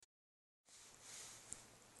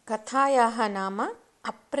कथायाः नाम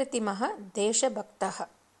अप्रतिमः देशभक्तः।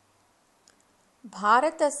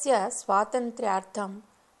 भारतस्य स्वातन्त्र्यार्थं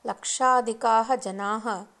लक्षाधिकाः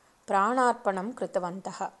जनाः प्राणार्पणं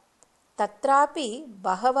कृतवन्तः। तत्रापि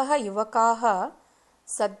बहवः युवकाः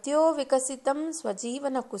सद्यो विकसितं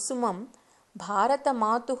स्वजीवनकुसुमं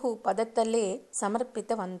भारतमातुः पदतले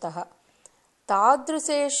समर्पितवन्तः।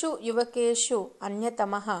 तादृशेषु युवकेषु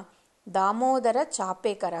अन्यतमः दामोदर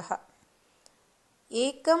चापेकरः।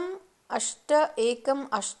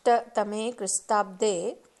 1818 तमे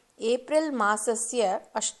क्रिस्ताब्दे एप्रिल् मासस्य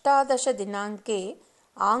 18 दिनाङ्के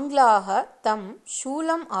आङ्ग्लाः तं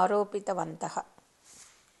शूलम् आरोपितवन्तः।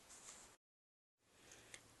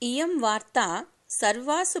 इयं वार्ता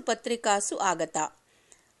सर्वासु पत्रिकासु आगता।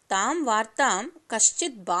 तां वार्तां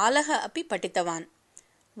कश्चित् बालः अपि पठितवान्।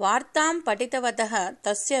 वार्तां पठितवतः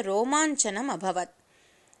तस्य रोमाञ्चनम् अभवत्।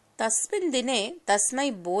 तस्मिन् दिने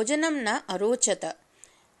तस्मै भोजनं न अरोचत,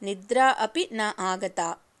 निद्रा अपि न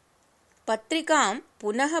आगता। पत्रिकां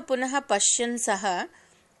पुनः पुनः पश्यन् सः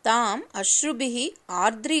ताम् अश्रुभिः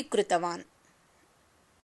आर्द्रीकृतवान्।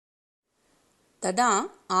 तदा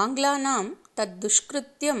आङ्ग्लानां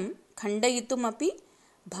तद्दुष्कृत्यं खण्डयितुमपि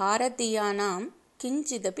भारतीयानां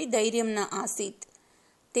किञ्चिदपि धैर्यं न आसीत्।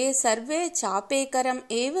 ते सर्वे चापेकरम्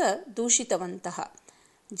एव दूषितवन्तः।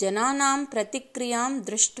 जनानां प्रतिक्रियां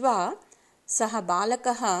दृष्ट्वा सः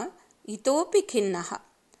बालकः इतोपि खिन्नः।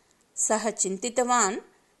 सः चिन्तितवान्,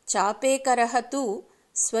 चापेकरः तु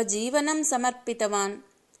स्वजीवनं समर्पितवान्,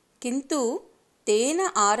 किन्तु तेन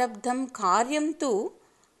आरब्धं कार्यं तु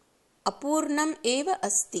अपूर्णम् एव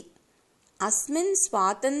अस्ति। अस्मिन्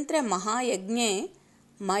स्वातन्त्र्यमहायज्ञे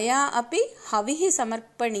मया अपि हविः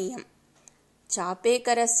समर्पणीयम्।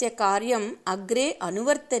 चापेकरस्य कार्यम् अग्रे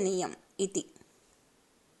अनुवर्तनीयम् इति।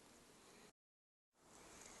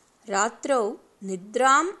 रात्रौ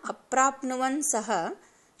निद्राम् अप्राप्नुवन् सः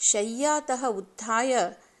शय्यातः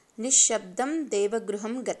उत्थाय निश्शब्दं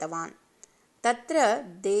देवगृहं गतवान्। तत्र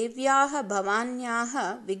देव्याः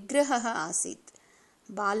भवान्याः विग्रहः आसीत्।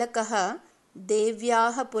 बालकः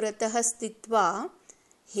देव्याः पुरतः स्थित्वा,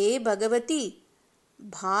 हे भगवती,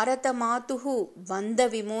 भारतमातुः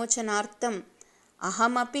बन्धविमोचनार्थम्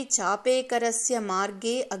अहमपि चापेकरस्य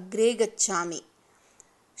मार्गे अग्रे गच्छामि।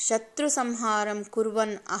 शत्रुसंहारं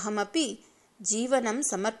कुर्वन् अहमपि जीवनं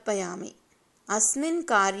समर्पयामि। अस्मिन्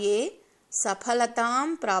कार्ये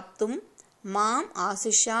सफलतां प्राप्तुं माम्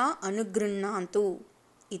आशिषा अनुगृह्णातु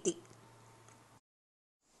इति।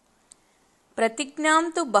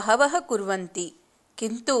 प्रतिज्ञां तु बहवः कुर्वन्ति,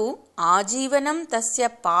 किन्तु आजीवनं तस्य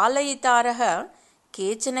पालयितारः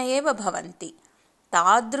केचन एव भवन्ति।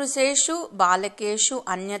 तादृशेषु बालकेषु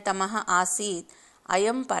अन्यतमः आसीत्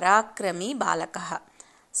अयं पराक्रमी बालकः।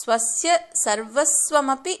 स्वस्य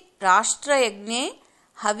सर्वस्वमपि राष्ट्रयज्ञे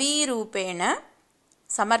हवीरूपेण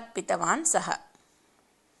समर्पितवान् सः।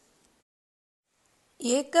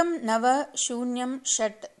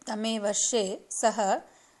 1906 तमे वर्षे सः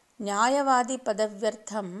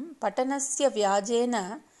न्यायवादिपदव्यर्थं पठनस्य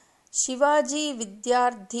व्याजेन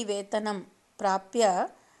शिवाजीविद्यार्थिवेतनं प्राप्य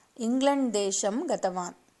इङ्ग्लण्ड् देशं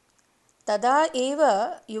गतवान्। तदा एव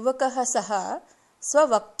युवकः सः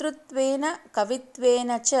स्ववक्तृत्वेन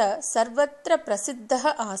कवित्वेन च सर्वत्र प्रसिद्धः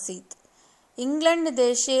आसीत्। इङ्ग्लण्ड्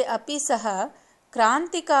देशे अपि सः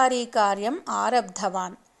क्रान्तिकारीकार्यम्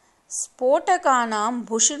आरब्धवान्। स्फोटकानां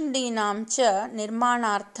भुशुण्डीनां च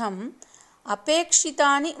निर्माणार्थम्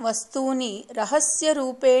अपेक्षितानि वस्तूनि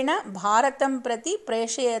रहस्यरूपेण भारतं प्रति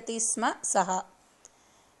प्रेषयति स्म सः।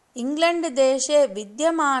 इङ्ग्लण्ड् देशे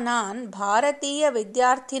विद्यमानान्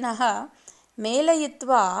भारतीयविद्यार्थिनः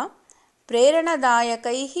मेलयित्वा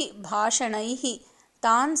प्रेरणादायकैः भाषणैः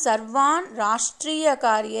तान् सर्वान्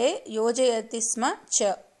राष्ट्रीयकार्ये योजयति स्म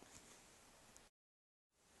च।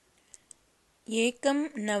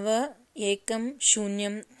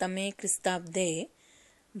 1910 तमे क्रिस्ताब्दे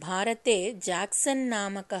भारते जैक्सन्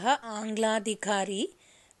नामकः आङ्ग्लाधिकारी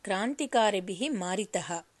क्रान्तिकारिभिः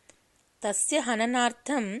मारितः। तस्य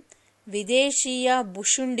हननार्थं विदेशीया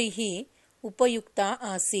भुशुण्डिः उपयुक्ता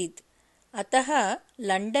आसीत्। अतः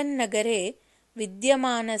लण्डन् नगरे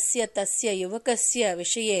विद्यमानस्य तस्य युवकस्य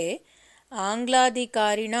विषये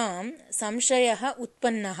आङ्ग्लाधिकारिणां संशयः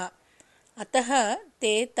उत्पन्नः। अतः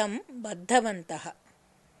ते तं बद्धवन्तः।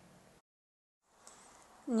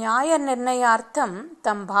 न्यायनिर्णयार्थं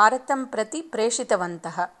तं भारतं प्रति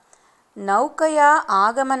प्रेषितवन्तः। नौकया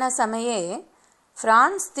आगमनसमये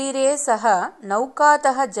फ्रान्स् तीरे सः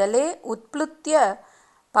नौकातः जले उत्प्लुत्य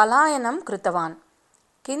पलायनं कृतवान्,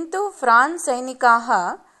 किन्तु फ्रान्स्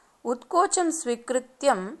सैनिकाः उत्कोचं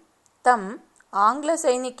स्वीकृत्य तं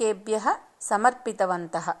आङ्ग्लसैनिकेभ्यः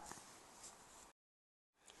समर्पितवन्तः।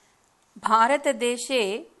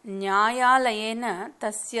 भारतदेशे न्यायालयेन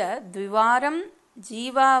तस्य 2 वारं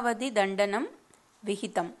जीवावधिदण्डनं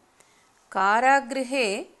विहितं।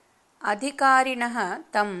 कारागृहे अधिकारिणः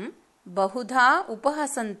तं बहुधा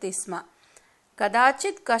उपहसन्ति स्म।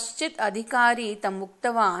 कदाचित् कश्चित् अधिकारी तम्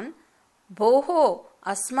उक्तवान्, भोः,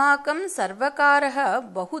 अस्माकं सर्वकारः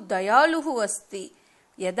बहु दयालुः अस्ति।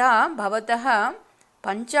 यदा भवतः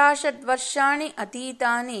 50 वर्षाणि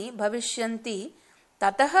अतीतानि भविष्यन्ति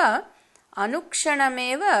ततः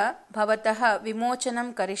अनुक्षणमेव भवतः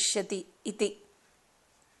विमोचनं करिष्यति इति।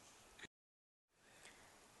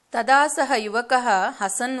 तदा सः युवकः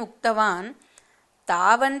हसन् उक्तवान्,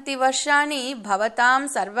 तावन्ति वर्षाणि भवतां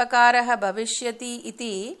सर्वकारः भविष्यति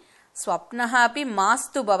इति स्वप्नः अपि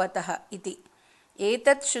मास्तु भवतः इति।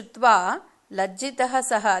 एतत् श्रुत्वा लज्जितः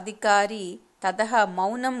सः अधिकारी ततः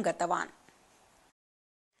मौनं गतवान्।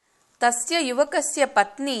 तस्य युवकस्य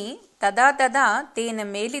पत्नी तदा तदा तेन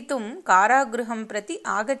मेलितुं कारागृहं प्रति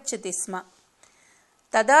आगच्छति स्म।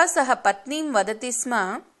 तदा सः पत्नीं वदति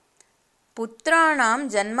स्म, पुत्राणां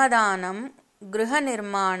जन्मदानं,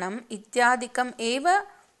 गृहनिर्माणम् इत्यादिकम् एव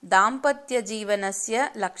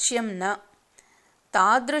दाम्पत्यजीवनस्य लक्ष्यं न।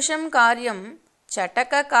 तादृशं कार्यं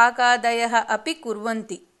चटककाकादयः अपि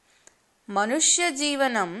कुर्वन्ति।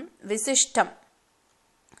 मनुष्यजीवनं विशिष्टं।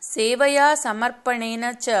 सेवया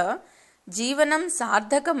समर्पणेन च जीवनं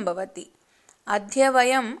सार्थकं भवति। अद्य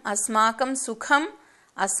वयम् अस्माकं सुखम्,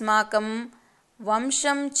 अस्माकं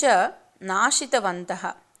वंशं च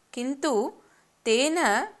नाशितवन्तः, किन्तु तेन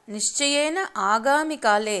निश्चयेन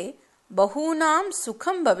आगामिकाले बहूनां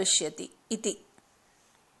सुखं भविष्यति इति।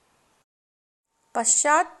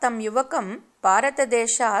 पश्चात् तं युवकं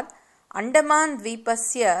भारतदेशात् अण्डमान्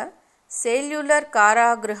द्वीपस्य सेल्युलर्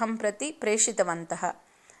कारागृहं प्रति प्रेषितवन्तः।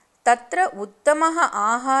 तत्र उत्तमः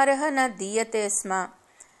आहारः न दीयते स्म।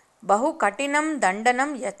 बहु कठिनं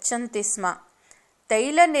दण्डनं यच्छन्ति स्म।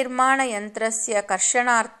 तैलनिर्माणयन्त्रस्य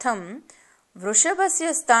कर्षणार्थं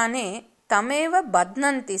वृषभस्य स्थाने तमेव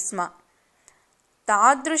बध्नन्ति स्म।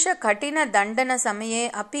 तादृशकठिनदण्डनसमये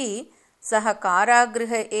अपि सः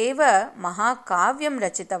कारागृहे एव महाकाव्यं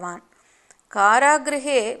रचितवान्।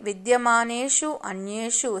 कारागृहे विद्यमानेषु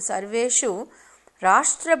अन्येषु सर्वेषु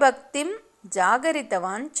राष्ट्रभक्तिं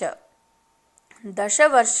जागरितवान् च। 10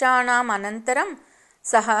 वर्षाणाम् अनन्तरं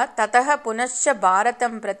सः ततः पुनश्च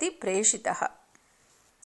भारतं प्रति प्रेषितः।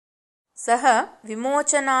 सः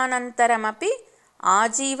विमोचनानन्तरमपि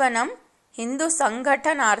आजीवनं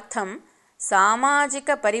हिन्दुसङ्घटनार्थं,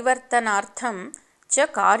 सामाजिकपरिवर्तनार्थं च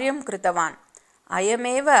कार्यं कृतवान्।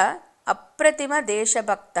 अयमेव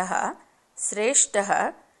अप्रतिमदेशभक्तः, श्रेष्ठः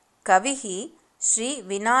कविः श्री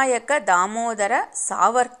विनायक दामोदर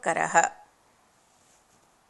सावर्करः।